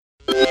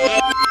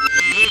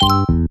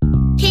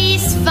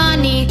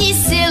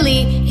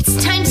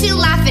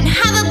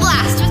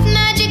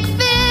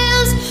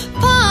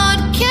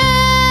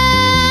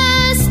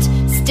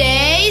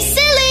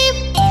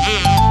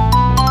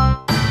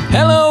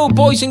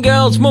and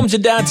girls, mums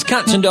and dads,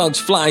 cats and dogs,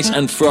 flies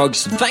and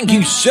frogs, thank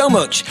you so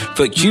much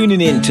for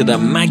tuning in to the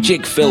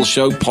Magic Phil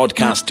Show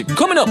podcast.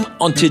 Coming up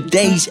on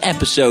today's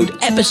episode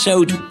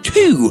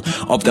 2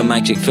 of the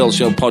Magic Phil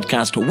Show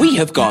podcast, we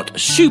have got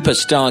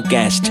superstar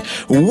guest,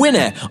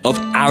 winner of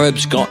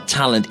Arab's Got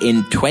Talent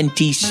in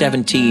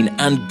 2017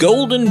 and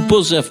Golden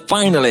Buzzer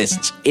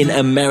finalists in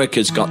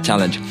America's Got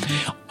Talent.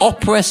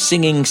 Opera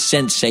singing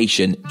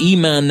sensation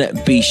Emanne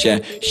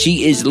Beasha.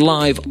 She is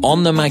live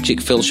on the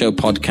Magic Phil Show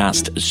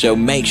podcast, so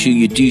make sure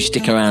you do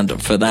stick around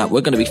for that.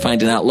 We're going to be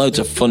finding out loads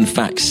of fun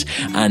facts,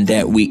 and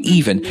we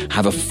even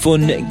have a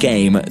fun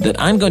game that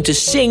I'm going to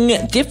sing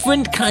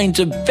different kinds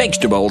of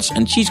vegetables,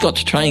 and she's got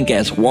to try and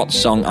guess what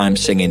song I'm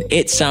singing.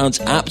 It sounds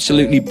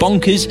absolutely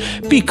bonkers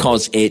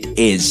because it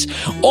is.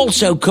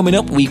 Also coming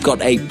up, we've got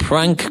a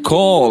prank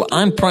call.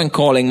 I'm prank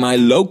calling my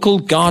local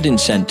garden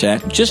centre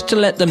just to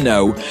let them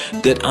know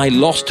that I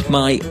lost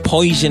my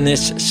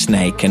poisonous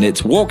snake and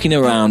it's walking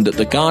around at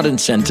the garden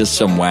centre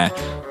somewhere.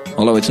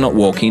 Although it's not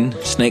walking,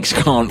 snakes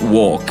can't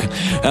walk.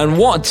 And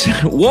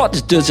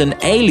what does an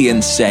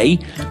alien say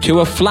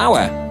to a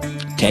flower?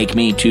 Take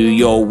me to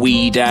your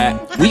weeder.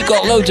 We've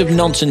got loads of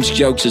nonsense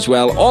jokes as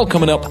well, all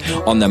coming up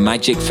on the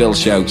Magic Phil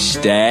Show.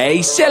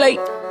 Stay silly.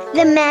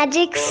 The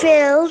Magic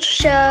Phil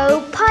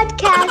Show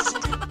podcast.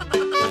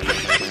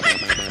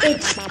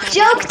 It's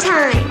joke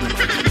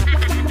time.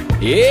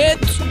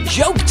 It's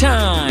joke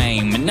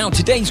time! Now,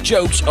 today's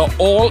jokes are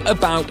all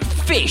about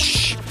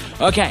fish.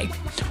 Okay,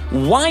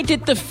 why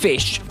did the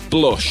fish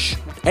blush?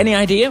 Any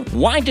idea?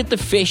 Why did the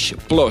fish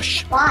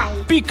blush?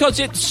 Why? Because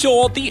it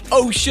saw the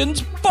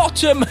ocean's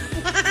bottom.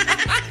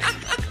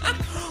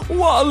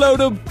 What a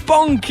load of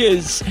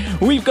bonkers.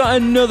 We've got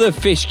another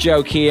fish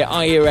joke here.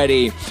 Are you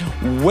ready?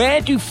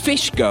 Where do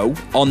fish go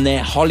on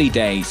their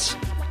holidays?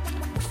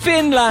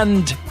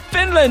 Finland!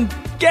 Finland!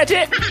 Get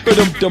it?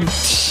 Ba-dum-dum.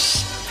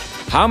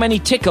 How many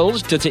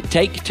tickles does it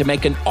take to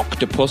make an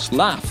octopus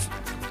laugh?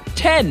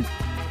 10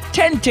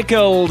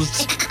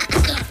 tickles.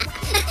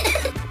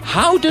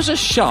 How does a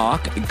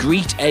shark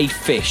greet a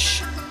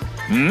fish?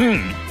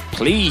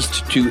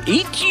 Pleased to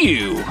eat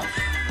you.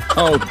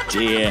 Oh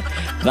dear,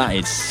 that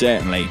is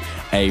certainly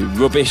a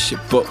rubbish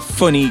but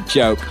funny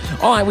joke.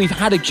 All right, we've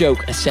had a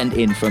joke sent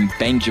in from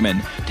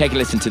Benjamin. Take a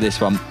listen to this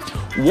one.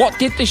 What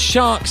did the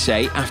shark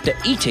say after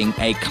eating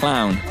a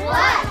clown?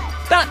 What?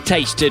 That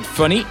tasted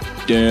funny.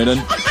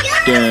 Dun-dun,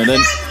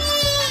 dun-dun.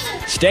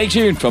 Stay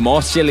tuned for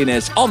more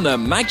silliness on the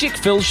Magic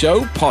Phil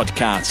Show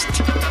podcast.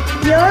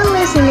 You're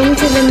listening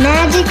to the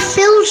Magic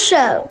Phil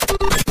Show.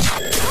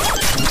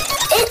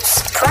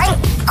 It's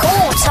prank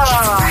call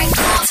time.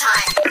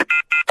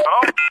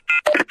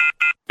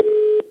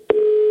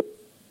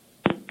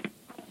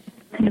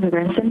 The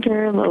Grand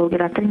Center. Hello,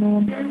 good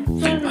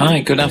afternoon. Hi,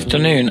 good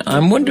afternoon.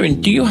 I'm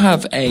wondering, do you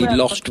have a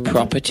lost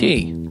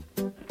property?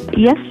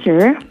 Yes,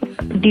 sir.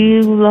 Do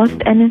you lost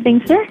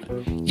anything, sir?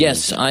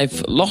 Yes,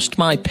 I've lost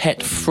my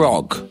pet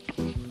frog.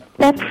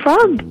 Pet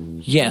frog?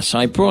 Yes,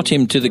 I brought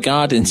him to the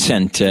garden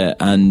centre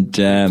and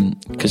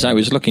because I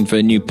was looking for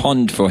a new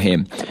pond for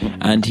him,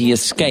 and he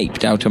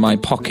escaped out of my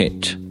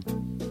pocket.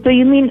 So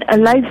you mean a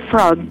live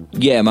frog?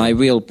 Yeah, my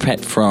real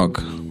pet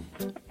frog.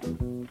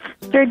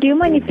 Sir, do you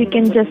mind if you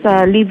can just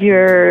leave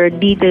your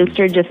details,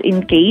 sir, just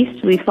in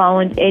case we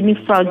found any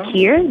frog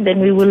here?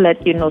 Then we will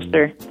let you know,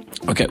 sir.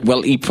 Okay,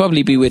 well, he'd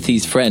probably be with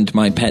his friend,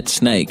 my pet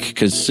snake,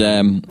 because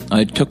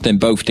I took them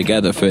both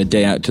together for a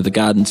day out to the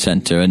garden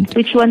centre. And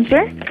which one,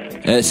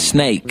 sir?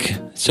 Snake.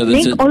 So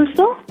snake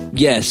also?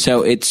 Yeah,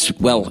 so it's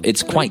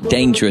quite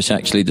dangerous,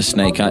 actually, the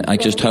snake. I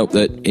just hope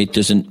that it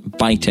doesn't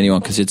bite anyone,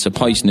 because it's a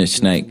poisonous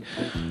snake.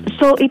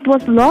 So it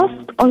was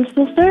lost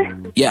also, sir?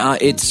 Yeah,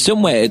 it's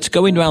somewhere. It's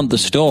going around the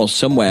store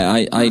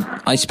somewhere.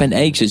 I spent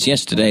ages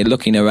yesterday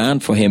looking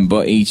around for him,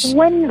 but he's...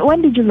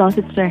 When did you lose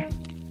it, sir?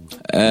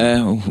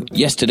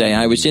 Yesterday.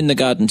 I was in the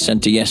garden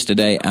centre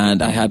yesterday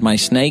and I had my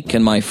snake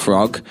and my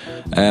frog.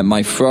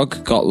 My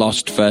frog got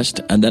lost first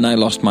and then I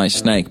lost my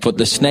snake. But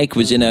the snake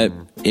was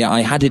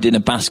I had it in a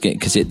basket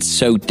because it's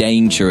so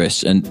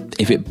dangerous, and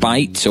if it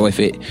bites or if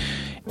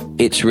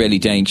it's really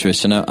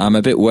dangerous, and I'm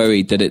a bit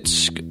worried that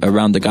it's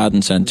around the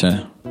garden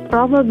centre.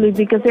 Probably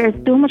because there are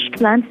too much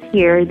plants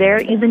here. There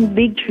are even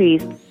big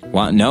trees.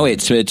 Well, no,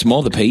 it's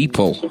more the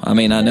people. I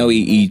mean, I know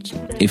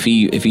if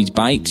he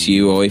bites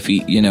you or if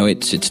he,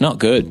 it's not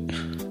good.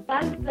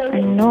 I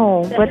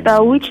know,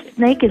 but which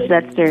snake is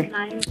that, sir?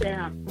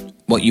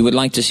 What, you would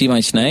like to see my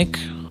snake?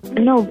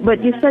 No,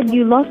 but you said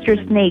you lost your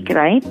snake,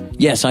 right?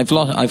 Yes, I've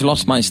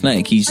lost my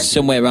snake. He's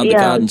somewhere around the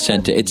garden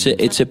centre.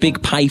 It's a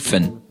big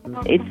python.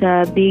 It's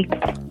a big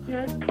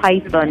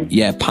python.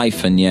 Yeah,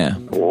 python. Yeah.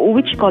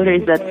 Which color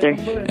is that, sir?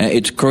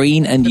 It's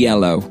green and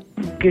yellow.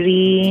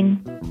 Green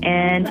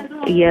and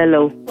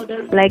yellow.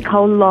 Like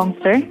how long,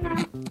 sir?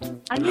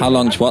 How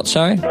long's what,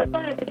 sorry?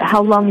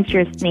 How long is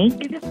your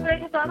snake?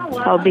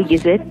 How big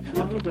is it?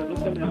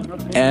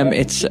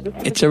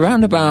 It's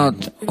around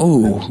about,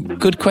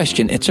 good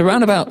question. It's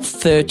around about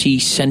 30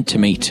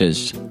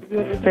 centimeters.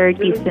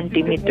 30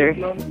 centimeters.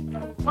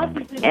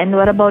 And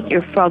what about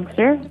your frog,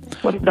 sir?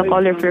 What's the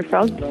color of your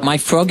frog? My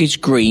frog is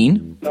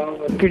green.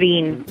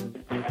 Green.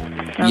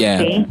 Okay.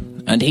 Yeah.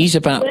 And he's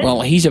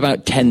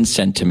about 10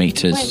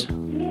 centimeters.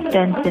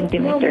 10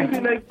 centimeter.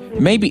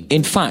 Maybe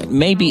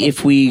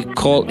if we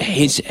call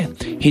his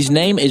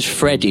name is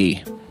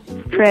Freddy.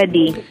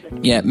 Freddy.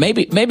 Yeah,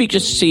 maybe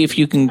just see if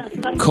you can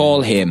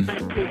call him.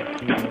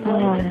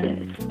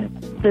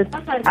 It's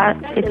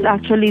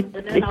actually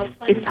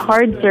it's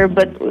hard, sir,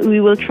 but we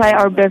will try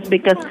our best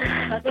because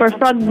for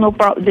frog,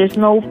 there's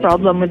no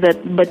problem with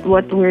that. But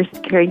what we're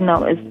scared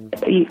now is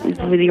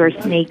with your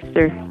snake,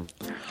 sir.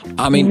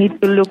 I mean, we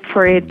need to look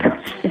for it.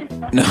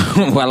 No,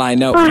 well, I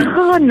know.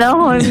 Oh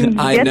no, I'm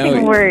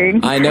getting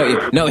worried. I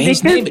know. No,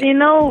 his because, name.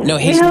 No,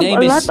 his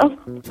name is.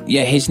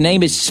 Yeah, his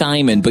name is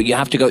Simon, but you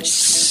have to go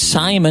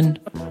Simon.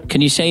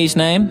 Can you say his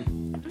name?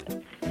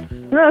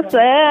 No,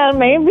 sir.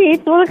 Maybe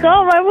it will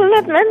come. I will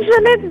not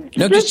mention it.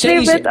 No, just say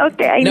it.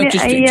 Okay,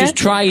 just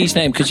try his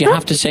name because you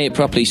have to say it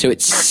properly. So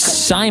it's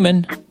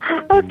Simon.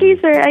 Okay,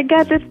 sir. I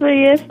got it, sir.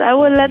 Yes, I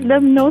will let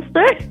them know,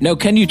 sir. No,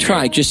 can you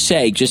try? Just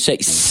say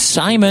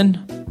Simon.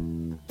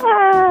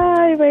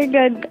 Oh my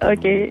God.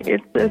 Okay,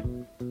 it's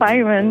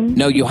Simon.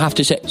 No, you have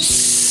to say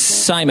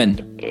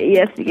Simon.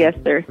 Yes,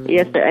 sir.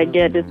 Yes, sir. I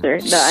get it, sir.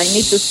 No, I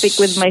need to speak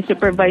with my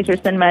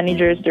supervisors and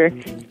managers, sir,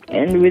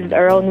 and with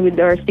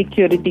our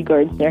security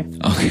guards, sir.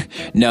 Okay.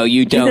 No,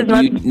 you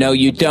don't.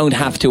 You don't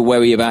have to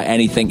worry about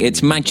anything.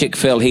 It's Magic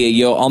Phil here.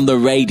 You're on the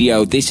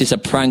radio. This is a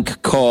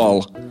prank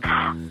call.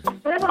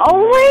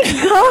 Oh my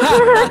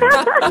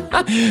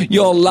God!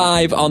 You're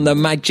live on the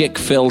Magic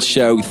Phil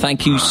show.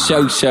 Thank you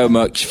so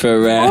much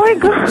for. Oh my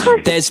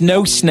God! There's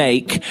no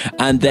snake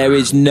and there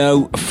is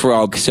no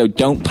frog, so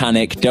don't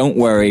panic. Don't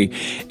worry.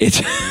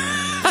 It's.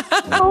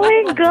 Oh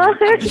my God!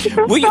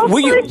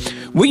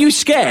 Were you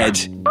scared?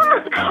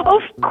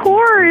 Of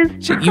course.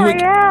 So you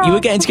were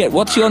getting scared.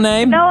 What's your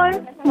name? No,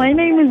 my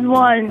name is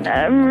Juan.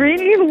 I'm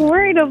really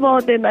worried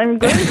about it. I was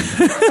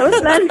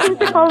planning to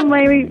call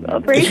my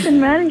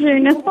operation manager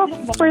now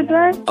for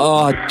that.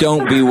 Oh,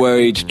 don't be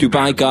worried.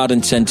 Dubai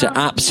Garden Centre,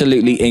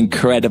 absolutely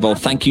incredible.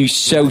 Thank you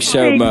so much.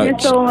 Thank you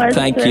so much.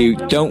 Thank you.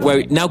 Don't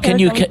worry. Now can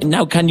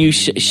you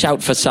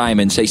shout for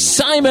Simon? Say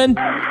Simon.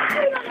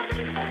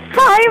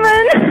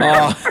 Simon!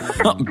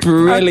 Oh,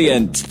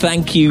 brilliant.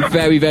 Thank you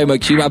very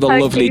much. You have a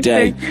lovely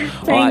day.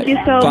 Thank you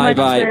so much.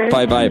 Bye.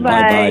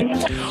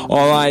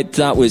 All right,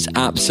 that was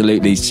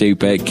absolutely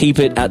super. Keep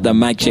it at the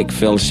Magic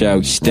Phil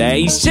Show.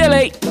 Stay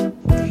silly.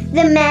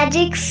 The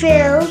Magic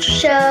Phil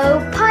Show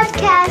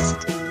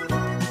podcast.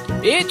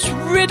 It's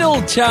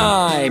riddle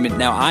time.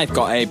 Now, I've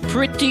got a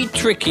pretty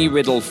tricky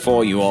riddle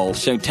for you all,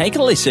 so take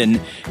a listen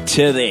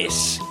to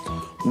this.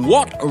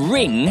 What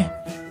ring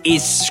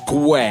is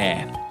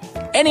square?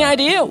 Any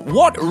idea?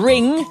 What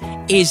ring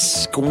is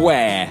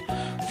square?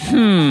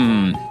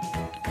 I'm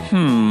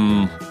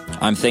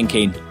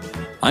thinking.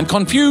 I'm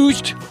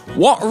confused.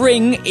 What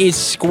ring is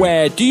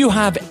square? Do you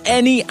have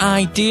any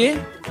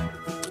idea?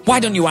 Why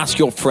don't you ask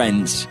your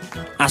friends?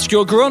 Ask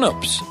your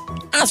grown-ups.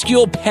 Ask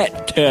your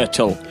pet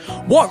turtle.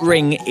 What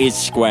ring is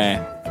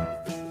square?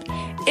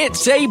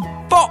 It's a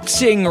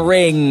boxing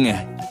ring.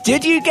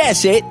 Did you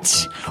guess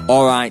it?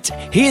 All right,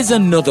 here's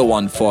another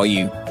one for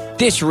you.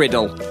 This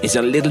riddle is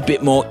a little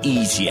bit more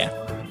easier.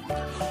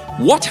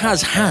 What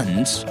has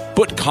hands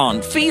but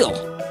can't feel?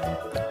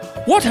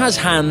 What has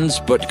hands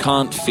but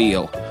can't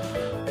feel?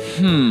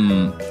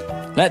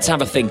 Let's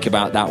have a think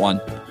about that one.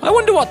 I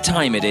wonder what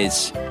time it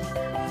is.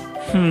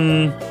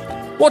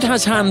 What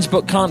has hands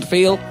but can't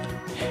feel?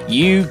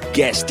 You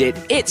guessed it.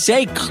 It's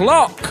a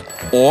clock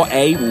or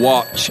a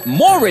watch.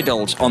 More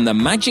riddles on the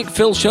Magic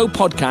Phil Show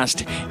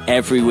podcast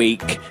every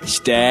week.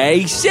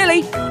 Stay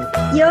silly.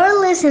 You're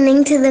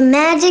listening to the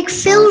Magic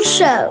Phil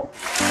Show.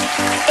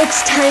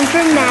 It's time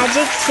for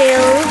Magic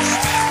Phil's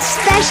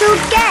special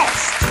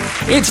guest.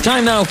 It's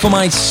time now for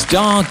my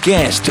star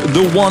guest,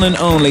 the one and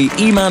only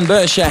Emanne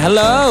Beasha.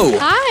 Hello.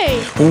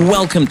 Hi.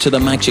 Welcome to the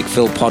Magic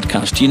Phil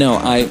podcast. You know,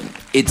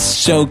 it's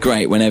so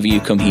great whenever you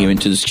come here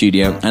into the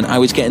studio, and I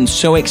was getting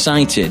so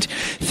excited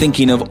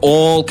thinking of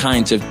all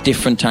kinds of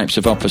different types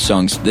of opera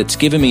songs that's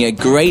given me a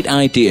great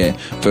idea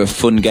for a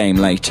fun game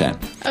later.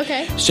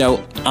 Okay.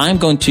 So I'm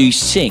going to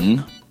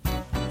sing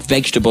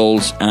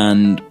vegetables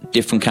and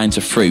different kinds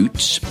of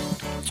fruits.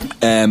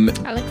 I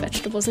like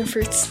vegetables and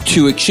fruits.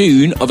 To a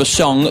tune of a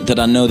song that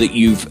I know that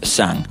you've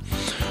sang.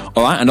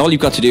 All right, and all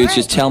you've got to do is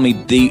just tell me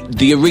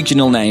the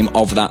original name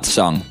of that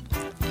song.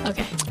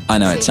 Okay. I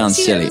know, it sounds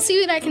silly. Let's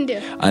see what I can do.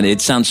 And it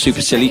sounds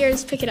super silly. My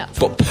ears pick it up.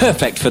 But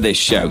perfect for this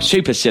show.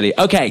 Super silly.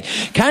 Okay,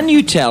 can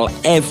you tell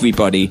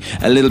everybody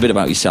a little bit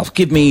about yourself?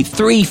 Give me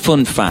 3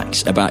 fun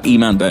facts about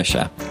Emanne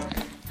Beasha.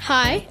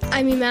 Hi,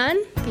 I'm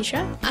Emanne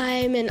Beasha.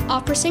 I'm an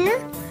opera singer.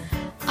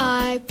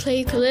 I play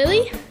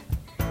ukulele.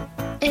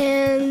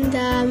 And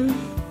I'm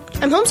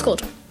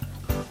homeschooled.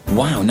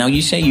 Wow, now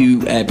you say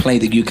you play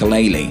the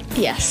ukulele.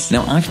 Yes.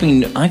 Now, I've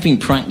been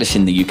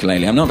practicing the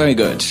ukulele. I'm not very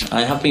good.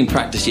 I have been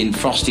practicing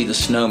Frosty the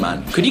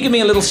Snowman. Could you give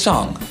me a little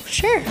song?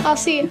 Sure, I'll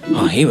see you.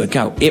 Oh, here we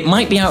go. It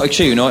might be out of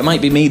tune, or it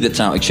might be me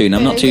that's out of tune.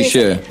 I'm not too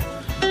sure.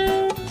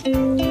 It's a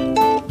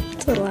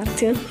little out of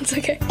tune. It's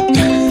okay.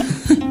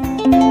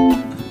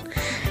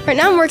 Right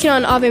now I'm working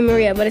on Ave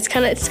Maria, but it's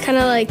kind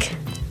of like,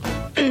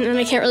 and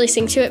I can't really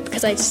sing to it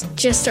because I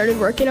just started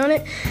working on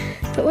it.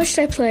 But what should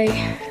I play?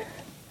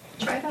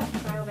 Try that.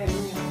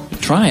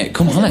 Try it.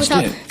 Come on, let's do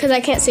it. Because I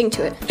can't sing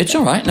to it. It's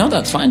all right. No,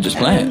 that's fine. Just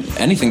play it.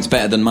 Anything's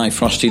better than my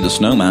Frosty the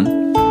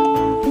Snowman.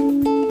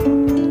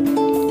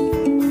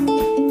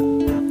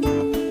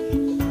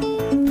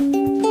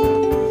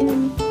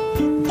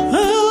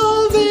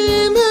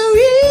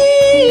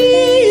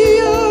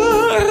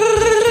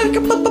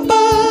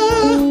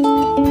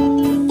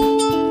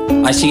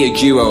 I see a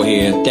duo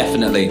here,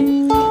 definitely.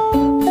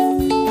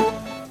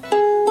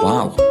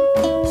 Wow.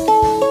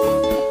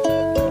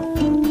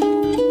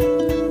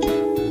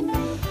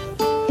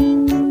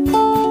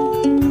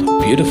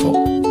 Beautiful.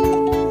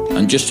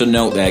 And just a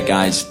note there,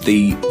 guys,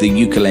 the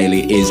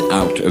ukulele is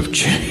out of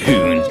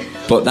tune.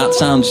 But that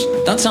sounds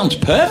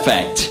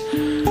perfect.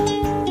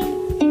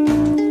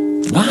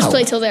 Wow. I'll just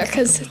play till there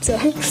because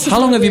it's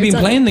How long have you been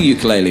playing the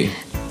ukulele?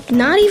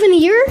 Not even a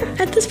year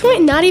at this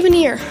point. Not even a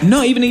year.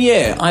 Not even a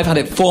year. I've had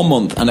it 4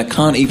 months and I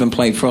can't even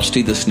play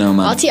Frosty the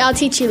Snowman. I'll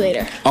teach you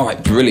later. All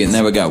right, brilliant.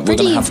 There we go. We're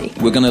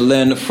going to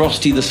learn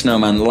Frosty the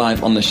Snowman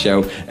live on the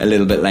show a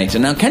little bit later.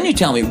 Now, can you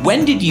tell me,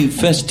 when did you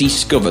first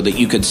discover that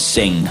you could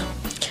sing?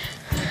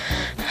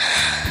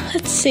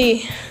 Let's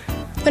see.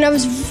 When I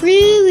was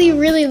really,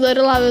 really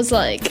little, I was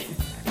like,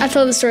 I've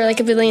told the story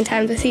like a billion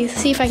times. But see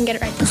if I can get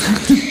it right this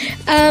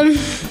time.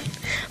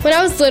 When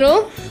I was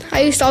little,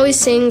 I used to always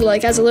sing,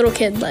 like, as a little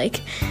kid,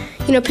 like,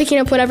 you know, picking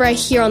up whatever I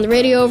hear on the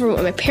radio or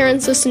what my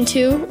parents listen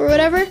to or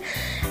whatever.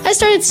 I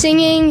started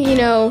singing, you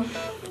know,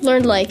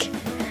 learned, like,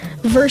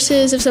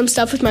 verses of some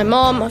stuff with my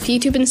mom off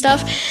YouTube and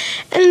stuff.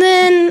 And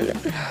then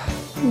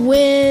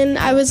when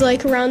I was,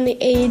 like, around the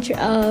age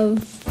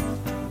of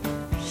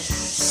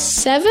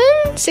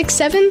 6,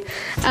 7,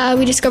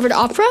 we discovered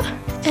opera.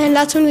 And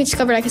that's when we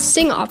discovered I could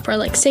sing opera,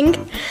 like, sing.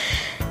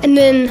 And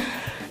then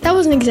that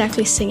wasn't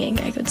exactly singing,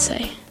 I could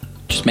say.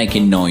 Just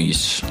making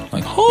noise,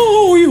 like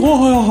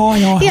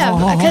yeah.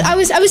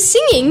 Because I was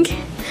singing,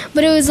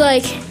 but it was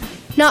like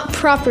not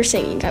proper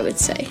singing, I would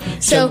say.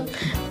 So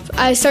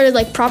I started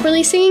like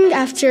properly singing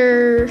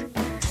after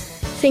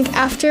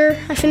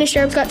I finished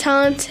Arab's Got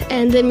Talent,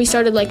 and then we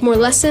started like more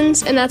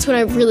lessons, and that's when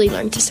I really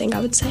learned to sing,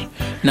 I would say.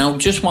 Now,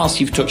 just whilst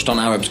you've touched on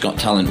Arab's Got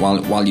Talent,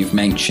 while you've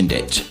mentioned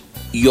it,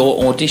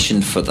 your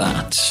audition for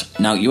that.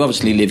 Now, you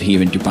obviously live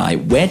here in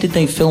Dubai. Where did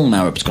they film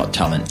Arab's Got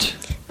Talent?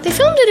 They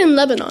filmed it in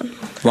Lebanon.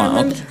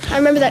 Wow. I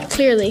remember that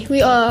clearly.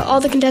 We all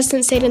the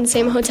contestants stayed in the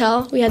same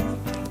hotel. We had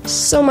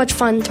so much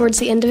fun towards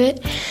the end of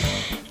it.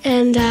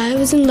 And it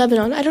was in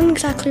Lebanon. I don't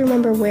exactly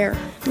remember where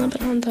in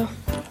Lebanon, though.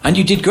 And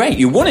you did great.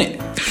 You won it.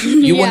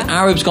 You won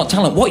Arab's Got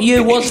Talent. What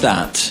year was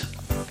that?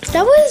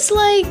 That was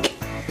like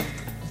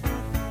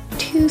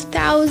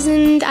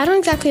 2000. I don't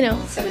exactly know.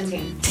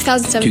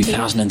 2017.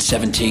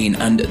 2017.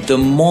 And the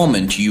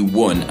moment you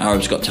won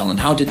Arab's Got Talent,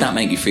 how did that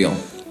make you feel?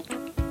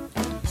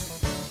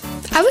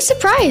 I was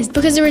surprised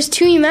because there was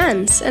 2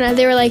 Emans, and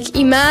they were like,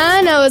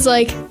 Emanne. I was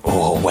like,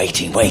 oh,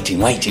 waiting. And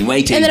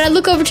then I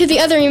look over to the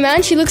other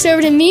Emanne. She looks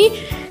over to me,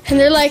 and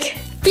they're like,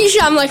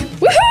 Beasha. I'm like,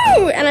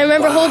 woohoo! And I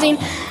remember holding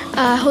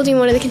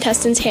one of the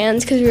contestants'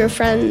 hands because we were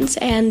friends,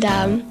 and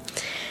I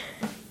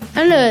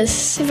don't know,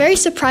 it's a very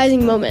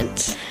surprising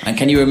moment. And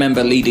can you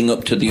remember leading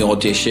up to the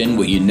audition?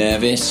 Were you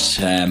nervous?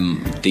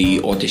 The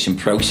audition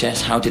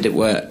process, how did it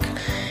work?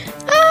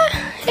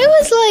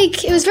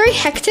 It was very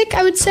hectic,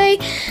 I would say.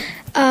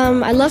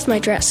 I loved my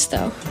dress,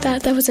 though.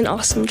 That was an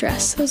awesome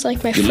dress. It was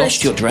like my first... You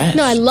lost your dress?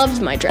 No, I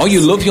loved my dress. Oh, you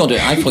loved your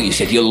dress. I thought you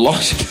said you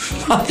lost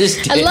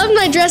this. I loved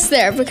my dress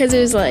there because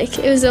I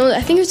think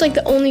it was like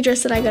the only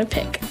dress that I got to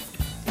pick.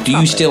 Do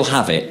you still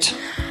have it?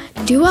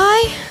 Do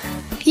I?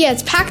 Yeah,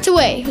 it's packed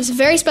away. It was a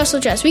very special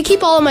dress. We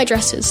keep all of my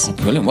dresses. Oh,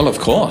 brilliant. Well, of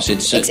course.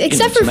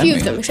 Except for a few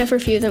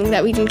of them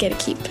that we didn't get to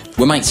keep.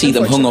 We might see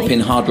them hung up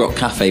in Hard Rock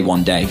Cafe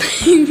one day.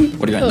 What do you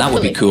reckon? That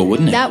would be cool,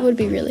 wouldn't it? That would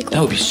be really cool.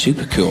 That would be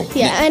super cool.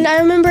 Yeah, and I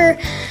remember,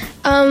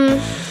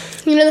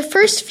 the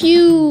first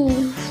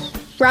few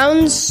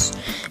rounds,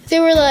 they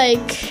were,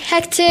 like,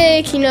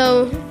 hectic,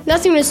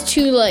 nothing was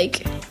too,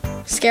 like,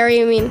 scary.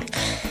 I mean,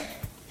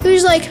 it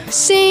was like,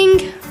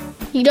 sing,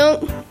 you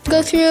don't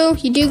go through,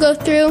 you do go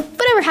through,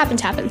 whatever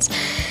happens.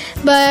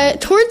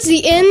 But towards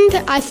the end,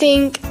 I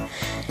think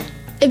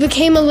it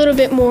became a little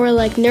bit more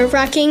like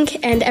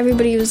nerve-wracking, and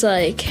everybody was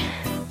like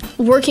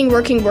working.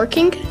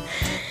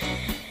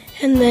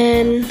 And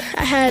then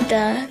I had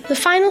the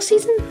final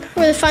season,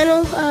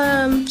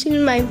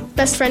 my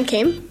best friend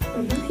came,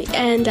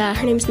 and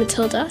her name's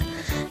Matilda.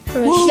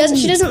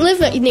 She doesn't live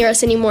near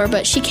us anymore,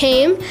 but she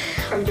came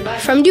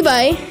from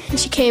Dubai, and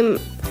she came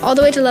all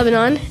the way to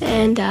Lebanon,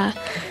 and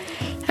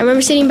I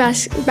remember sitting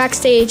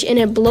backstage in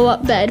a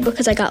blow-up bed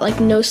because I got, like,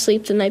 no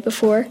sleep the night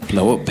before.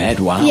 Blow-up bed?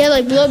 Wow. Yeah,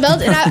 like, blow-up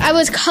bed. And I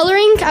was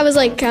coloring. I was,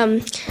 like,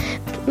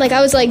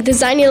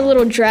 designing a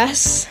little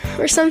dress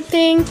or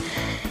something.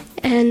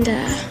 And,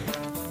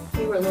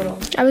 You were little.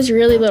 I was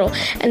really little.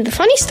 And the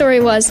funny story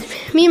was,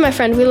 me and my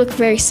friend, we look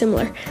very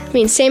similar. I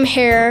mean, same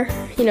hair,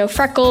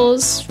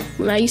 freckles,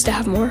 when I used to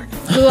have more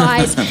blue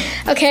eyes.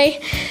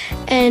 Okay,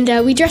 and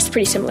we dressed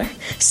pretty similar.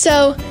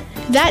 So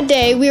that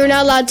day we were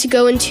not allowed to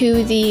go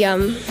into the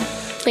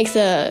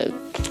the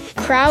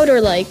crowd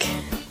or like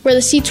where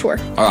the seats were.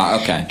 All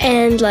right, okay.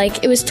 And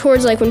like it was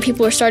towards like when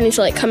people were starting to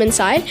like come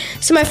inside.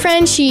 So my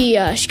friend, she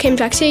came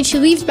backstage. She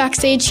leaves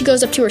backstage. She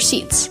goes up to her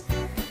seats.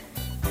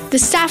 The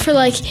staff are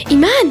like,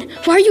 Emanne,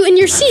 why are you in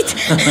your seat?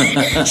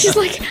 She's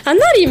like, I'm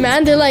not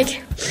Emanne. They're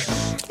like,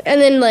 and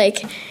then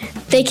like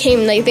they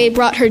came, like they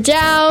brought her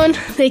down.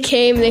 They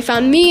came, they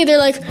found me. They're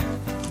like,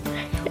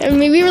 and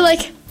we were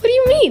like, what do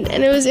you mean?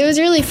 And it was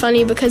really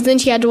funny because then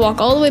she had to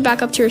walk all the way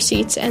back up to her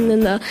seats, and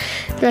then the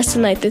rest of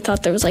the night they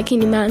thought there was like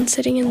an Emanne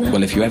sitting in the...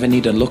 Well, if you ever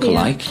need a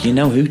lookalike, you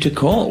know who to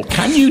call.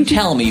 Can you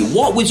tell me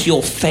what was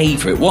your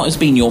favourite, what has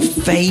been your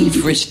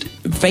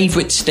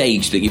favourite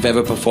stage that you've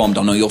ever performed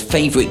on, or your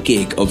favourite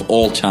gig of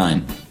all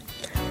time?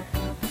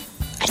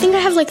 I think I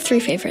have like 3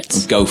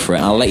 favorites. Go for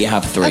it. I'll let you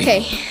have 3.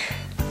 Okay.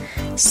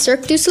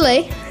 Cirque du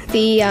Soleil,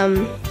 the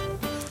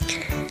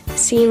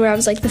scene where I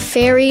was like the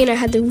fairy and I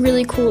had the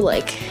really cool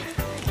like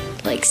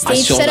stage I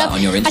saw setup. That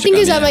on your Instagram. I think it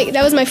was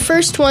that was my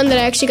first one that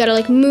I actually got to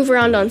like move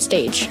around on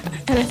stage.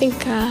 And I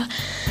think the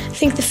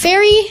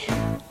fairy,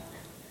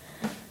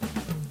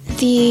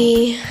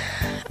 the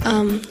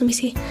let me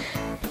see.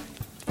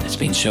 There's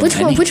been so Which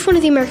many. Which one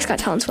of the America's Got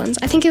Talent ones?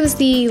 I think it was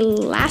the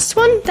last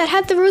one that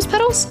had the rose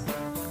petals.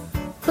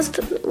 Was it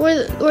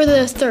or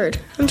the third?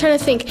 I'm trying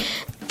to think.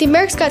 The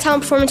America's Got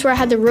Talent performance where I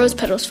had the rose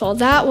petals fall.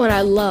 That one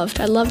I loved.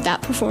 I loved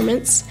that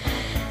performance.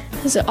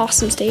 It was an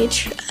awesome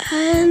stage.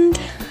 And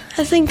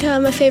I think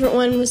my favorite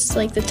one was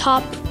like the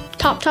top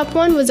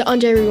one was the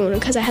Andre Rieu one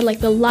because I had like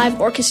the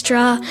live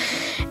orchestra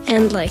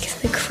and like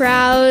the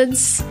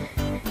crowds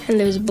and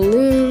there was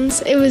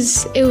balloons. It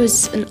was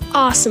an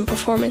awesome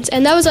performance,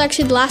 and that was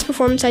actually the last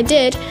performance I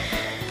did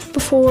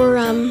before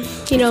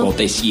Before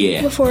this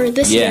year. Before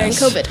this year and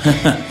COVID,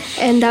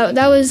 and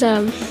that was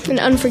an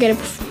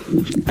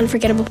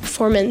unforgettable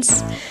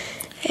performance.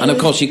 And of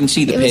course, you can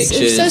see the pictures.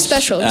 It was so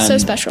special. It was so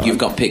special. You've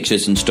got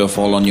pictures and stuff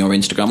all on your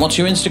Instagram. What's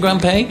your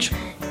Instagram page?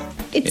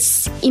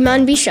 It's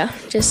Emanne Beasha.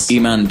 Just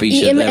Emanne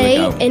Beasha. There we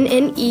go.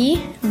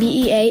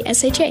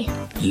 EMANNEBEASHA.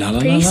 La la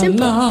Pretty la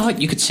simple. la.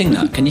 You could sing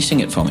that. Can you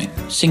sing it for me?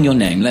 Sing your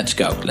name. Let's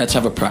go. Let's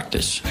have a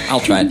practice. I'll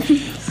try it.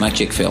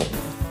 Magic Phil.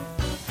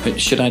 But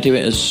should I do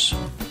it as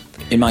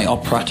in my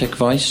operatic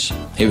voice?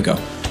 Here we go.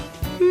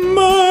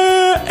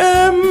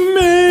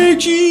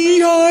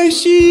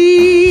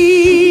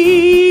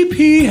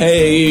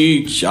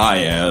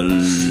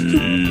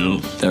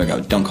 MAGICPHIL. There we go.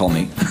 Don't call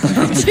me.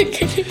 It's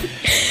okay.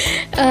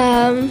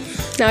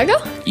 Now I go?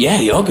 Yeah,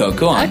 you'll go.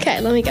 Go on.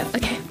 Okay, let me go.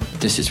 Okay.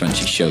 This is when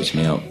she shows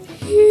me up.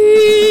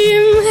 EMANNE.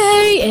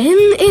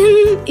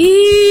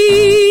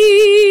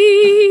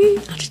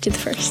 I'll just do the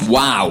first.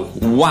 Wow,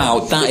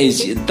 that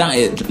is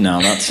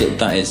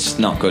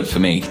not good for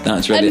me.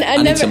 That's really. I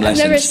need some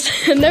lessons.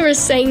 I've never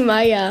sang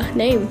my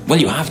name.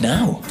 Well, you have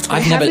now.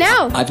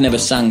 I've never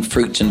sang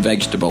fruits and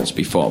vegetables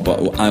before,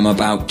 but I'm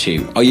about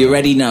to. Are you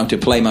ready now to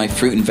play my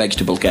fruit and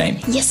vegetable game?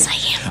 Yes, I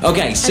am.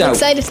 Okay, so I'm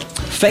excited.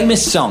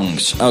 famous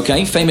songs.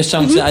 Okay, famous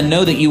songs that I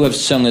know that you have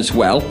sung as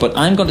well, but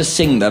I'm going to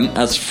sing them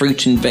as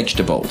fruit and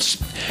vegetables.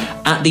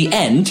 At the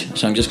end,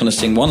 so I'm just going to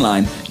sing one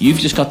line. You've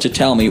just got to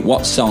tell me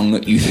what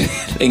song you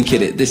think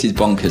it is. This is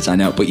bonkers, I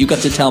know, but you've got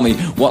to tell me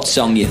what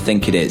song you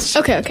think it is.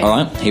 Okay. All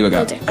right, here we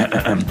go.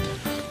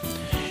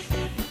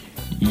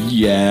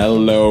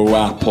 Yellow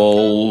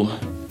apple,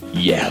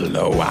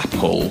 yellow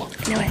apple.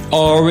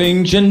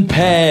 Orange and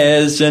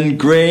pears and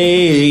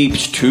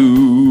grapes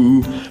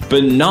too.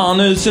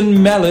 Bananas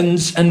and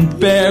melons and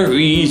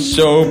berries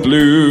so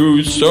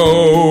blue,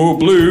 so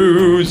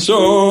blue,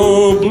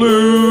 so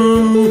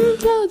blue.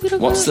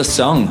 What's the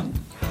song?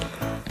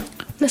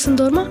 Nessun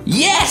Dorma?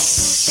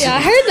 Yes! Yeah,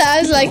 I heard that.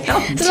 I was like,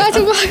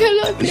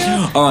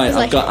 All right,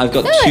 I've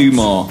got 2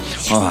 more.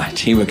 All right,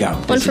 here we go.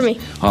 One for me.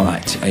 All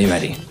right, are you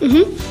ready?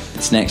 Mm-hmm.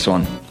 This next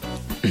one.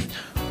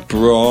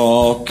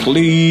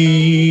 Broccoli,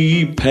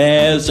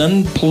 pears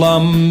and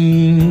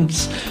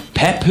plums,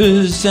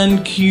 peppers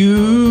and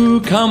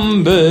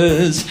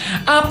cucumbers,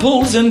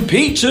 apples and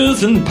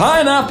peaches and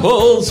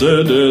pineapples.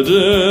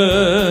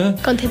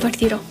 Conte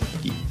partiro.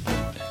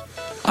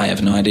 I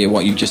have no idea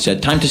what you just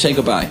said. Time to say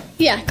goodbye.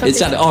 Yeah, Is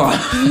that all right?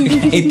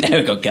 Okay, there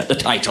we go. Get the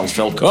titles,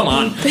 Phil. Come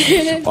on.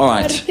 All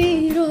right.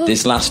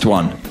 This last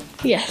one.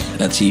 Yes.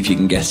 Let's see if you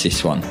can guess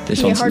this one.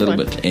 This one's a little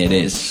bit. It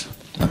is.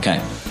 Okay.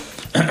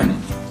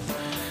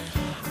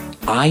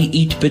 I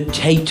eat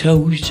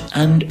potatoes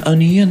and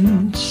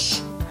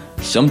onions,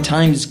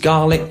 sometimes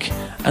garlic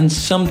and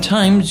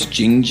sometimes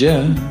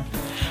ginger.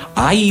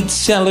 I eat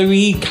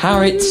celery,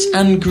 carrots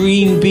and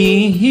green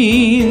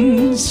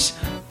beans.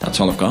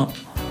 That's all I've got.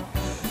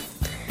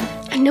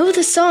 I know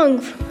the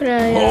song.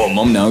 But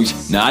Mum knows.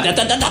 I know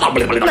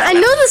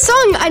the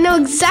song. I know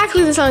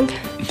exactly the song.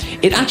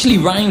 It actually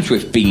rhymes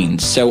with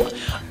beans, so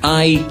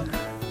I eat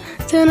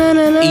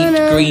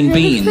green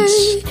beans.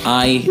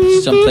 I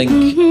something.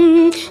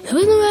 There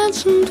was no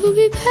ransom to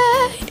be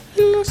paid.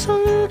 No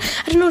song. I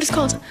don't know what it's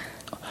called.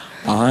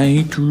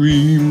 I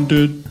dreamed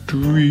a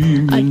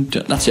dream.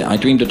 That's it. I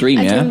dreamed a dream.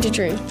 I yeah. dreamed a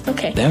dream.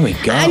 Okay. There we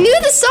go. I knew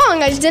the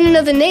song. I just didn't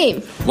know the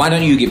name. Why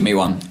don't you give me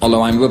one?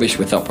 Although I'm rubbish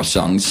with opera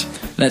songs.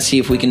 Let's see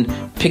if we can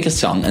pick a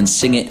song and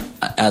sing it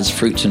as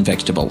fruits and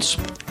vegetables.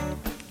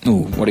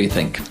 Ooh, what do you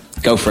think?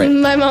 Go for it.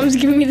 My mom's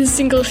giving me the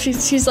single.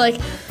 She's like,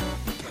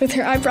 with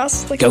her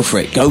eyebrows. Like, Go for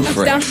it. Go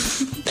for down. it.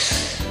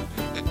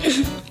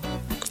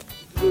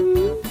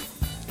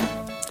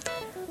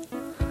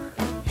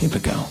 Here we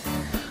go.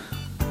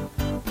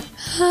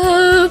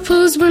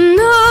 Apples,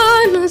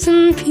 bananas,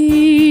 and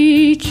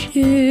peaches,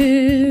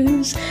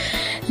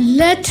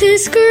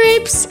 lettuce,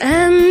 grapes,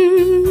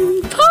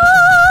 and pineapples.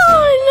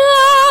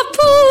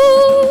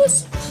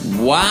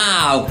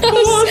 Wow.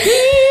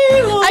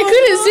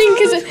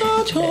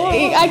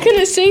 I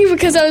couldn't sing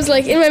because I was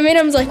like, in my mind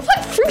I was like,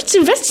 what fruits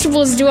and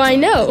vegetables do I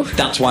know?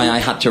 That's why I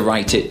had to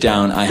write it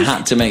down. I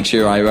had to make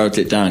sure I wrote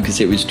it down because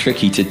it was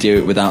tricky to do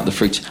it without the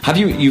fruits.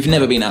 You've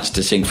never been asked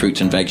to sing fruits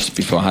and veg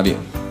before, have you?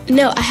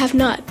 No, I have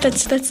not.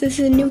 This is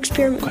a new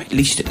experiment. At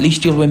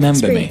least you'll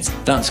remember Experience. me.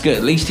 That's good.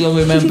 At least you'll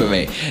remember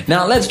me.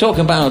 Now let's talk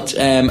about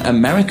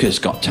America's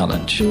Got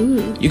Talent.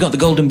 Ooh. You got the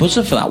golden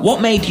buzzer for that.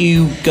 What made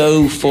you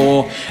go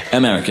for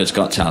America's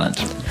Got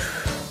Talent?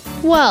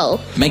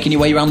 Well, Making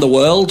your way around the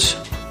world?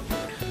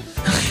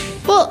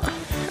 Well,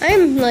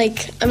 I'm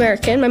like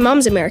American. My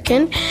mom's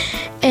American.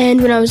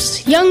 And when I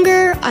was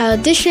younger, I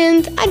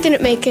auditioned. I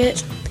didn't make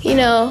it.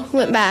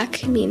 Went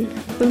back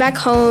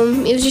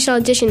home. It was just an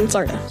audition in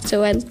Florida.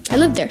 So I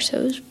lived there. So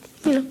it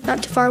was,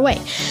 not too far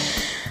away.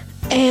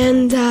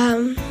 And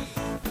a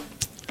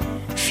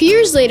few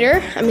years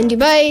later, I'm in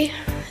Dubai.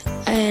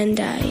 And,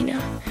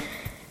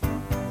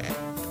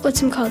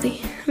 what's it called?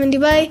 I'm in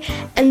Dubai.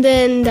 And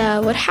then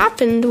what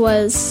happened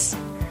was,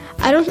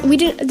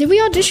 did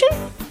we audition?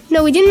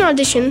 No, we didn't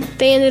audition.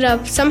 They ended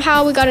up,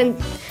 somehow we got in,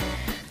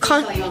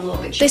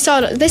 they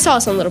saw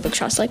us on Little Big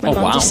Shots, like my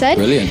mom just said.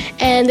 Brilliant.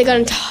 And they got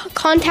in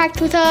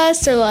contact with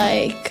us. They're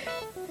like,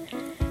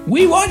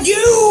 we want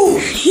you!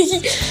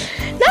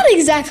 not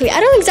exactly. I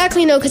don't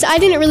exactly know because I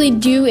didn't really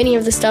do any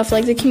of the stuff,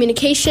 like the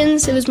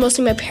communications. It was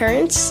mostly my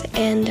parents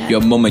and...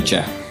 Your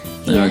mummager.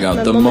 There we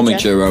go, the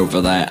mummager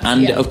over there.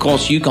 And of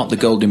course you got the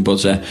golden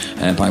buzzer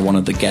by one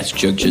of the guest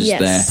judges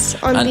there.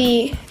 Yes, on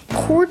the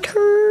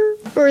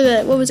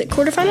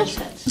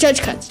quarterfinals?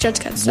 Judge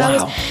cuts.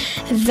 Wow.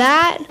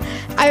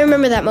 I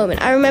remember that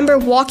moment. I remember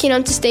walking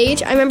onto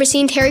stage. I remember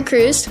seeing Terry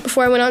Crews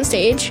before I went on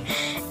stage.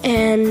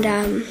 And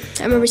I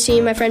remember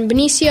seeing my friend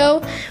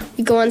Benicio.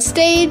 We go on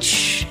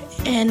stage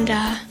and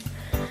I'm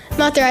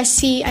out there. I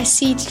see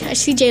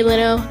Jay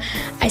Leno.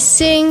 I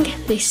sing.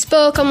 They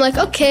spoke. I'm like,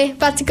 okay,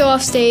 about to go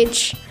off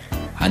stage.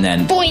 And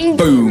then boing.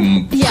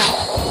 Boom. Yeah.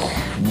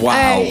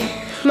 Wow.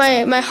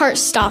 My heart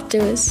stopped.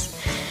 It was...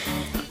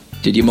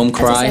 Did your mum As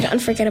cry? I said,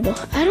 unforgettable.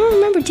 I don't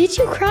remember. Did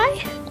you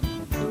cry?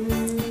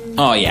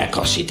 Oh, yeah, of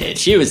course she did.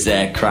 She was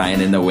there crying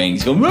in the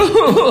wings, going,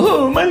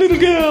 oh, my little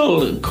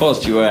girl. Of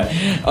course you were.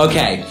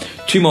 Okay,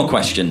 2 more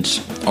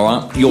questions, all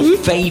right? Your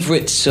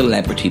favourite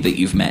celebrity that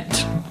you've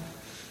met?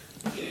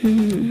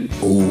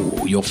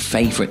 Oh, your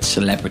favourite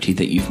celebrity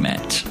that you've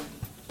met?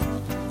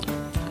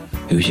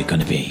 Who's it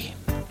going to be?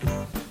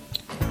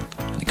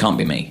 It can't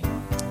be me.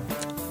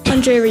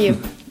 Andre Rieu.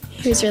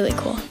 He was really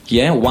cool.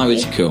 Yeah? Why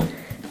was he cool?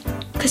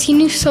 Because he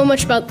knew so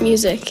much about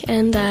music,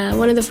 and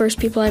one of the first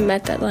people I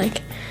met that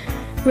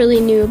really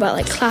knew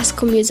about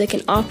classical music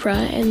and opera,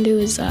 and it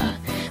was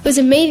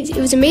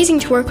amazing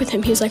to work with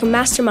him. He was like a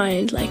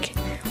mastermind,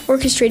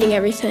 orchestrating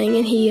everything,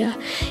 and he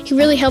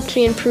really helped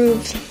me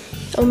improve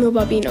O Mio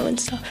Babino and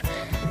stuff.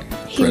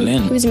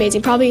 Brilliant. He was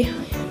amazing. Probably,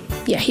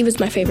 he was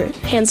my favorite,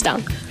 hands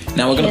down.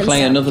 Now we're going to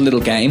play another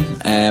little game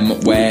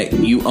where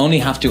you only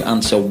have to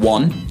answer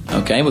one.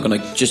 Okay, we're going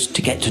to just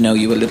to get to know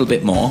you a little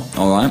bit more,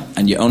 all right?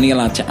 And you're only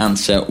allowed to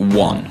answer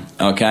one,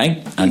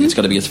 okay? And it's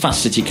got to be as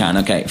fast as you can,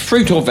 okay?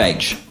 Fruit or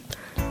veg?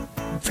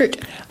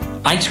 Fruit.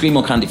 Ice cream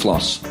or candy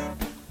floss?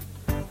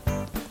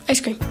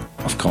 Ice cream.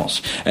 Of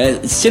course.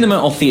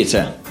 Cinema or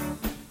theatre?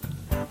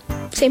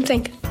 Same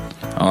thing.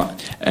 All right.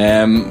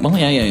 Well,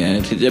 yeah.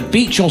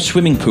 Beach or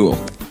swimming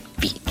pool?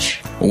 Beach.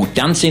 Or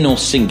dancing or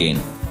singing?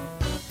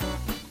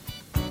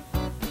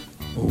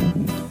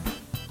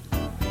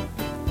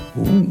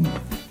 Ooh.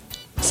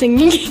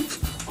 Singing.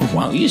 Oh,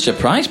 wow, you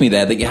surprised me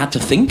there that you had to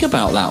think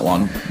about that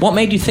one. What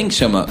made you think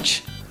so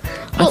much?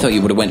 I thought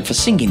you would have went for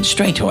singing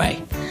straight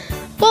away.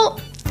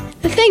 Well,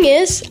 the thing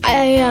is,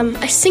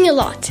 I sing a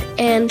lot,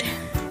 and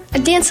I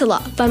dance a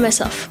lot by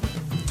myself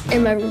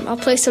in my room. I'll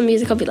play some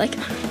music, I'll be like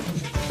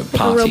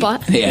a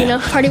robot,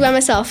 party by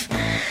myself.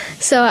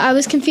 So I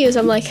was confused.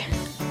 I'm like,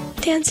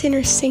 dancing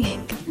or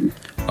singing?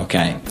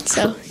 Okay.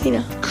 So,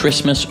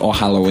 Christmas or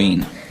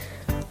Halloween?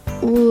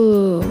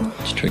 Ooh.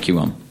 It's a tricky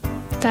one.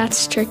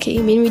 That's tricky.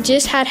 I mean, we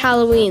just had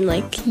Halloween,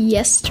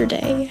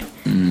 yesterday.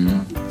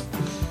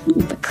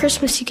 But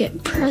Christmas, you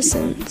get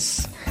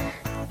presents.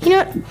 You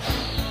know what?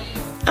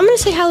 I'm going to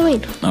say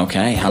Halloween.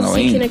 Okay, Halloween. So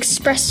you can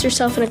express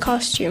yourself in a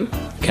costume.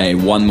 Okay,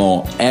 one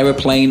more.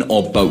 Aeroplane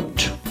or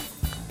boat?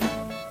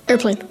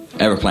 Airplane.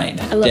 Aeroplane.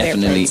 I love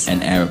Definitely airplanes.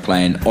 an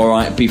aeroplane. All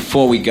right,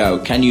 before we go,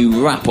 can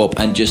you wrap up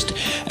and just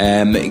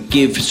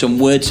give some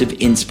words of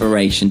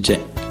inspiration to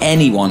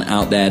anyone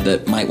out there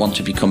that might want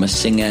to become a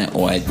singer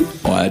or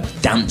a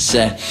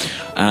dancer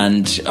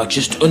and are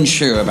just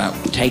unsure about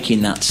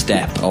taking that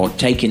step or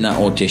taking that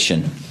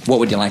audition? What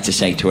would you like to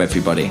say to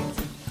everybody?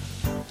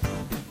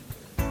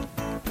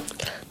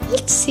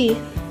 Let's see.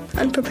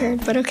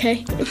 Unprepared, but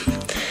okay.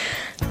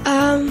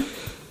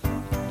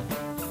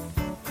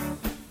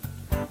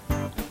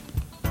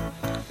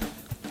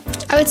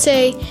 I would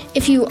say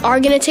if you are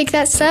going to take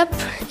that step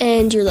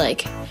and you're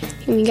like,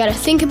 you got to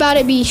think about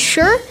it, be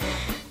sure.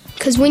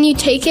 Because when you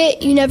take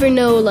it, you never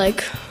know, where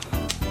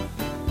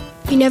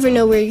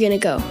you're going to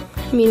go.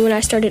 I mean, when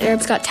I started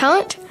Arab's Got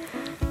Talent,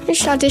 I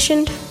just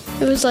auditioned.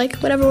 It was like,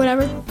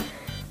 whatever.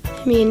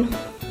 I mean,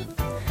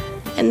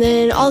 and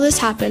then all this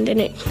happened, and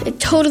it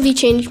totally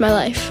changed my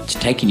life. It's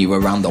taken you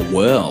around the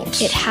world.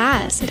 It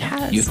has.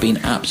 You've been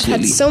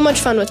absolutely... had so much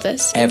fun with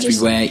this. And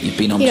everywhere. You've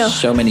been on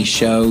so many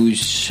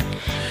shows.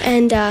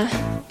 And,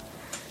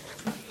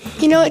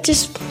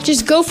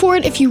 just go for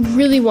it if you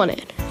really want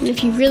it. And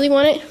if you really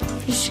want it,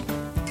 just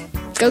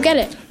go get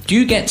it. Do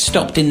you get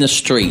stopped in the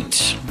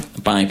street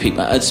by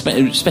people,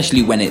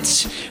 especially when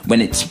it's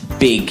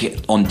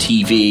big on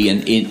TV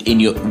and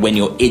when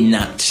you're in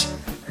that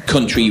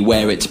country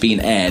where it's being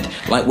aired,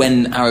 like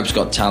when Arab's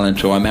Got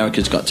Talent or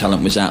America's Got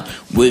Talent was out,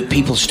 were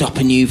people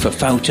stopping you for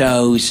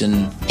photos?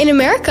 And in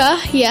America,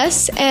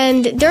 yes,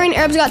 and during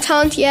Arab's Got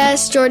Talent,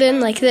 yes, Jordan,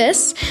 like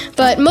this,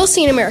 but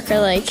mostly in America,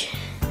 like,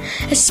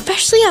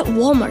 especially at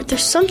Walmart.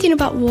 There's something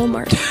about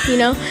Walmart,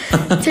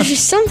 There's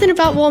just something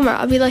about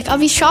Walmart. I'll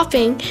be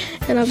shopping,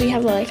 and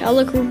I'll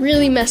look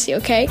really messy,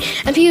 okay?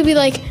 And people be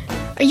like,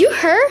 "Are you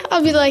her?"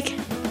 I'll be like,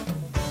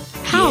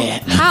 How? Yeah.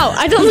 How?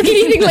 I don't look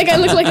anything like I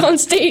look like on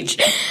stage.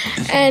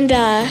 And,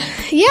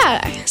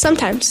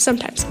 sometimes.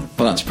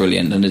 Well, that's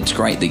brilliant, and it's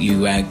great that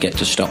you get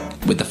to stop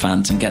with the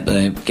fans and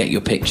get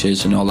your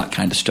pictures and all that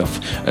kind of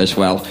stuff as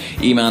well.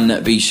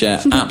 Emanne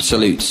Beasha,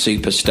 absolute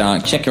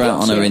superstar. Check her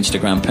out on her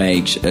Instagram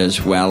page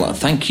as well.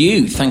 Thank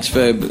you. Thanks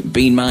for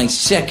being my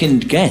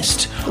second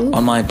guest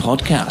on my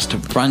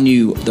podcast. Brand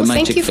new, The Magic Phil Show.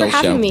 Thank you for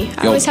having me.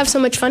 I always have so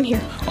much fun here.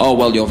 Oh,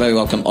 well, you're very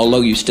welcome.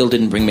 Although you still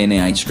didn't bring me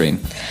any ice cream.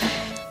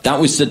 That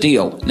was the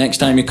deal. Next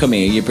time you come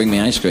here, you bring me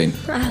ice cream.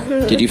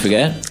 Did you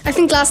forget? I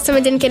think last time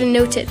I didn't get it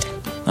noted.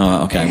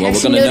 Oh, okay. Well,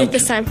 we're going to note it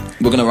this time.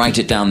 We're going to write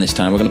it down this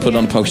time. We're going to put it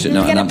on a post-it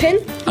note. Get a pin?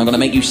 I'm going to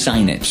make you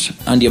sign it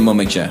and your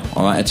mummager.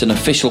 All right, it's an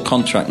official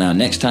contract now.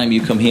 Next time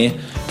you come here,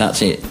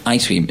 that's it.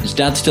 Ice cream. Is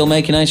Dad still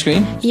making ice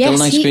cream? Yes, still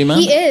an ice cream man?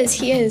 He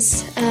is.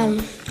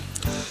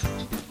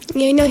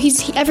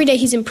 Every day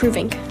he's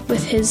improving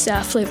with his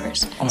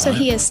flavors. All so right.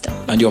 he is still.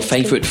 And your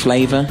favourite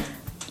flavour?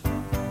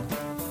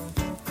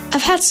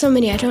 I've had so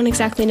many, I don't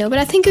exactly know, but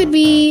I think it would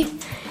be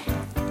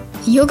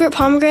yogurt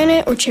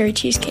pomegranate or cherry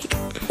cheesecake.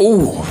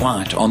 Oh,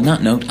 right. On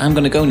that note, I'm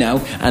going to go now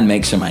and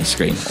make some ice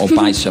cream. Or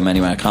buy some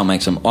anyway. I can't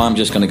make some. Or I'm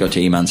just going to go to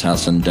Emanne's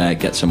house and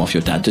get some off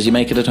your dad. Does he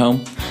make it at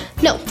home?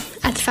 No,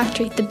 at the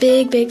factory. The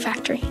big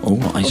factory. Oh,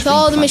 ice cream with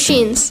all the factory.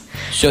 machines.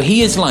 So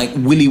he is like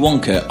Willy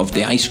Wonka of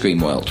the ice cream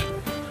world.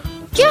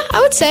 Yeah,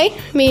 I would say.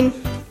 I mean...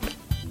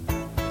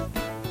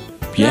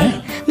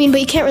 Yeah. But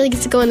you can't really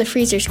get to go in the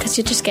freezers because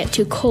you just get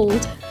too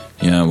cold.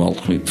 Yeah, well,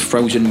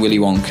 frozen Willy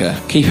Wonka.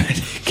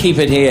 Keep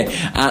it here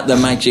at the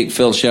Magic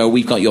Phil Show.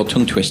 We've got your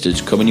tongue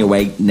twisters coming your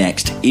way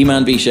next.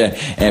 Emanne Beasha,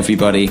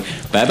 everybody.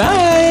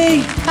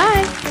 Bye-bye.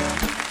 Bye.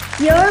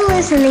 You're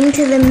listening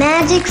to the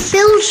Magic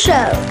Phil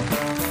Show.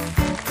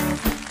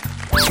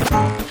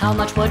 How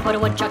much wood would a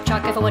woodchuck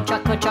chuck if a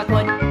woodchuck could chuck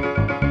wood?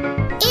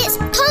 It's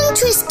tongue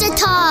twister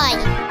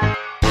time.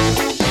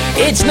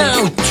 It's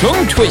now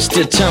tongue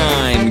twister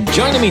time.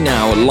 Joining me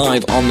now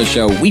live on the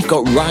show, we've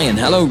got Ryan.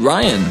 Hello,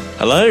 Ryan.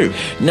 Hello.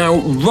 Now,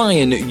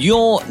 Ryan,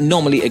 you're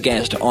normally a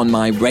guest on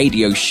my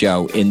radio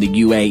show in the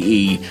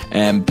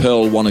UAE,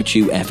 Pearl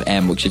 102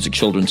 FM, which is a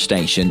children's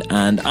station.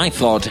 And I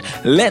thought,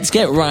 let's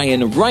get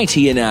Ryan right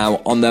here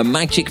now on the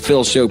Magic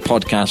Phil Show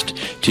podcast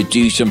to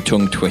do some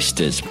tongue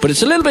twisters. But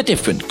it's a little bit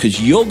different because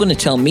you're going to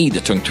tell me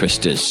the tongue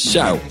twisters.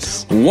 So,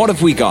 what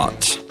have we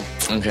got?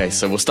 Okay,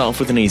 so we'll start off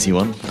with an easy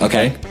one.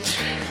 Okay.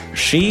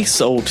 She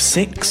sold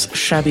 6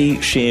 shabby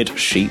sheared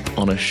sheep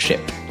on a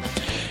ship.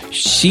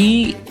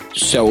 She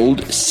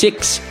sold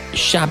 6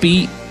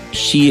 shabby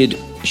sheared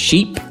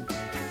sheep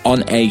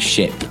on a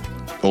ship.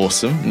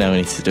 Awesome. Now we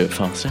need to do it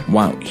faster.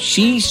 Wow.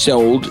 She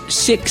sold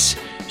 6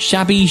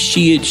 shabby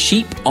sheared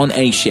sheep on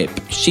a ship.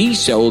 She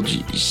sold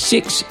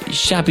 6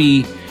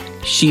 shabby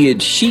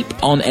sheared sheep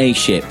on a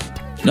ship.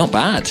 Not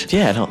bad.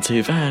 Yeah, not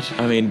too bad.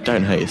 I mean,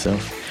 don't hurt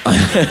yourself.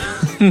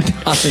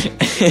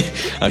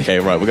 Okay,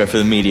 right, we'll go for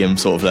the medium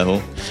sort of level.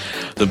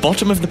 The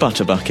bottom of the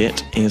butter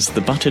bucket is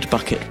the buttered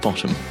bucket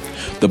bottom.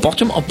 The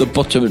bottom of the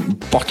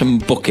bottom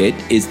bucket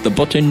is the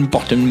bottom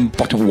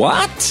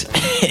what?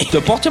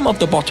 The bottom of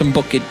the bottom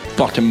bucket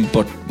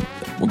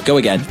go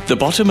again. The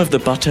bottom of the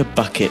butter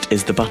bucket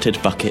is the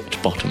buttered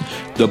bucket bottom.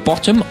 The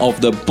bottom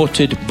of the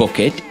buttered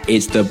bucket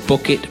is the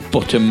bucket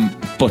bottom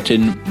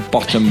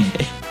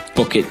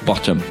bucket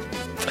bottom.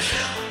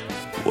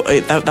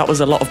 that was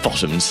a lot of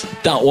bottoms.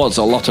 That was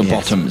a lot of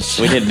bottoms.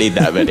 We didn't need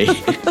that many.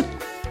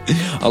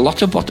 A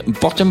lot of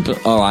bottom.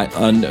 All right.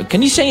 And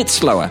can you say it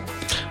slower?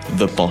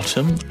 The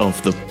bottom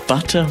of the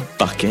butter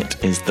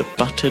bucket is the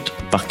buttered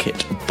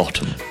bucket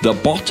bottom. The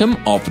bottom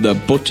of the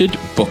buttered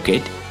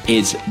bucket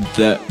is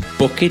the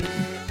bucket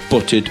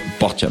buttered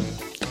bottom.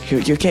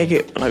 You're getting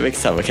it like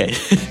mixed up, okay?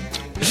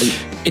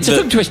 It's a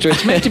tongue twister.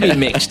 It's meant to be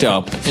mixed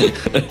up.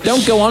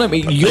 Don't go on at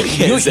me.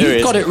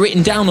 You've got it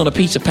written down on a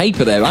piece of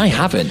paper there. I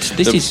haven't.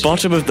 The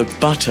bottom of the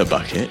butter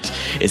bucket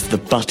is the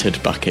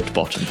buttered bucket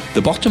bottom.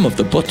 The bottom of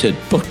the buttered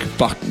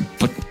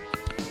bucket.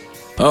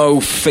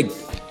 Oh,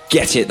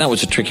 forget it. That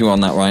was a tricky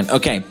one, that, Ryan.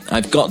 Okay,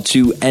 I've got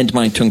to end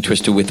my tongue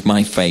twister with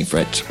my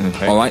favourite.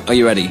 Okay. All right, are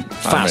you ready?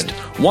 Fast. Ready.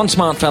 One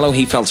smart fellow,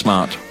 he felt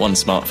smart. One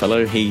smart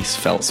fellow, he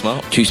felt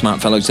smart. Two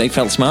smart fellows, they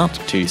felt smart.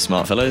 Two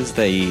smart fellows,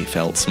 they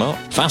felt smart.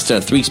 Faster.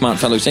 Three smart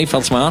fellows, they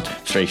felt smart.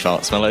 Three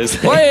smart fellows.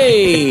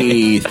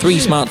 Hey! Three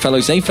smart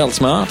fellows, they felt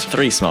smart.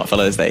 Three smart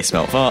fellows, they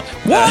smelt fart.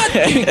 What?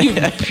 You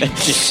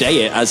just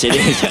say it as it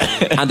is.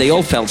 And they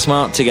all felt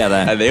smart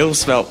together. And they all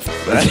smelt.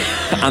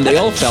 And they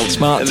all felt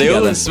smart and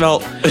together.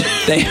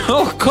 They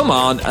all smelt. Come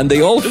on. And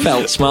they all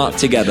felt smart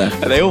together.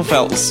 And they all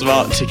felt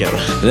smart together.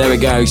 There we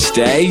go.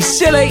 Stay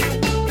silly.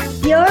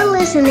 You're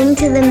listening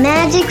to the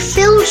Magic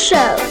Phil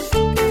Show.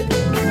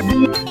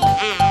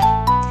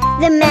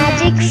 The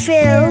Magic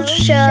Phil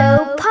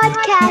Show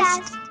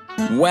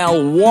podcast.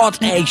 Well,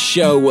 what a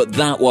show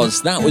that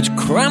was. That was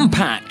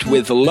cram-packed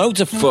with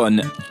loads of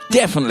fun.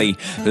 Definitely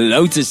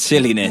loads of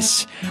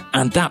silliness.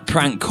 And that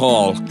prank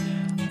call.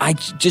 I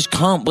just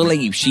can't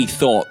believe she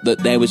thought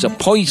that there was a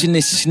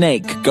poisonous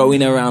snake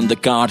going around the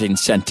garden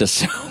centre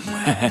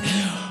somewhere.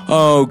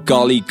 Oh,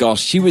 golly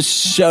gosh, she was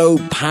so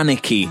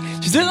panicky.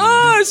 She said,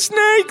 "Oh, a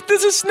snake,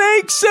 there's a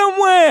snake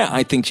somewhere."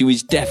 I think she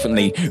was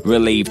definitely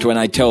relieved when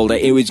I told her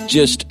it was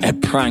just a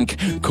prank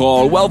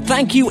call. Well,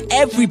 thank you,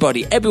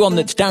 everyone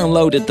that's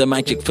downloaded the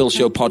Magic Phil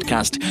Show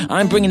podcast.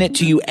 I'm bringing it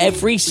to you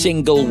every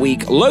single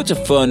week. Loads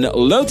of fun,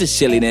 loads of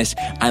silliness,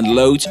 and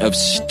loads of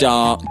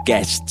star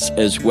guests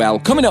as well.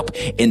 Coming up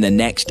in the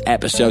next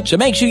episode. So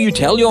make sure you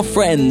tell your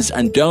friends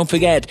and don't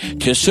forget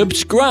to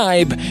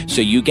subscribe so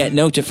you get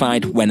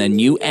notified when a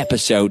new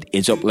episode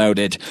is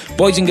uploaded.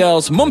 Boys and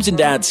girls, mums and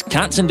dads,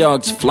 cats and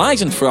dogs,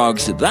 flies and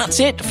frogs, that's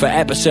it for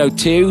episode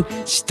 2.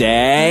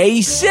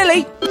 Stay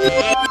silly!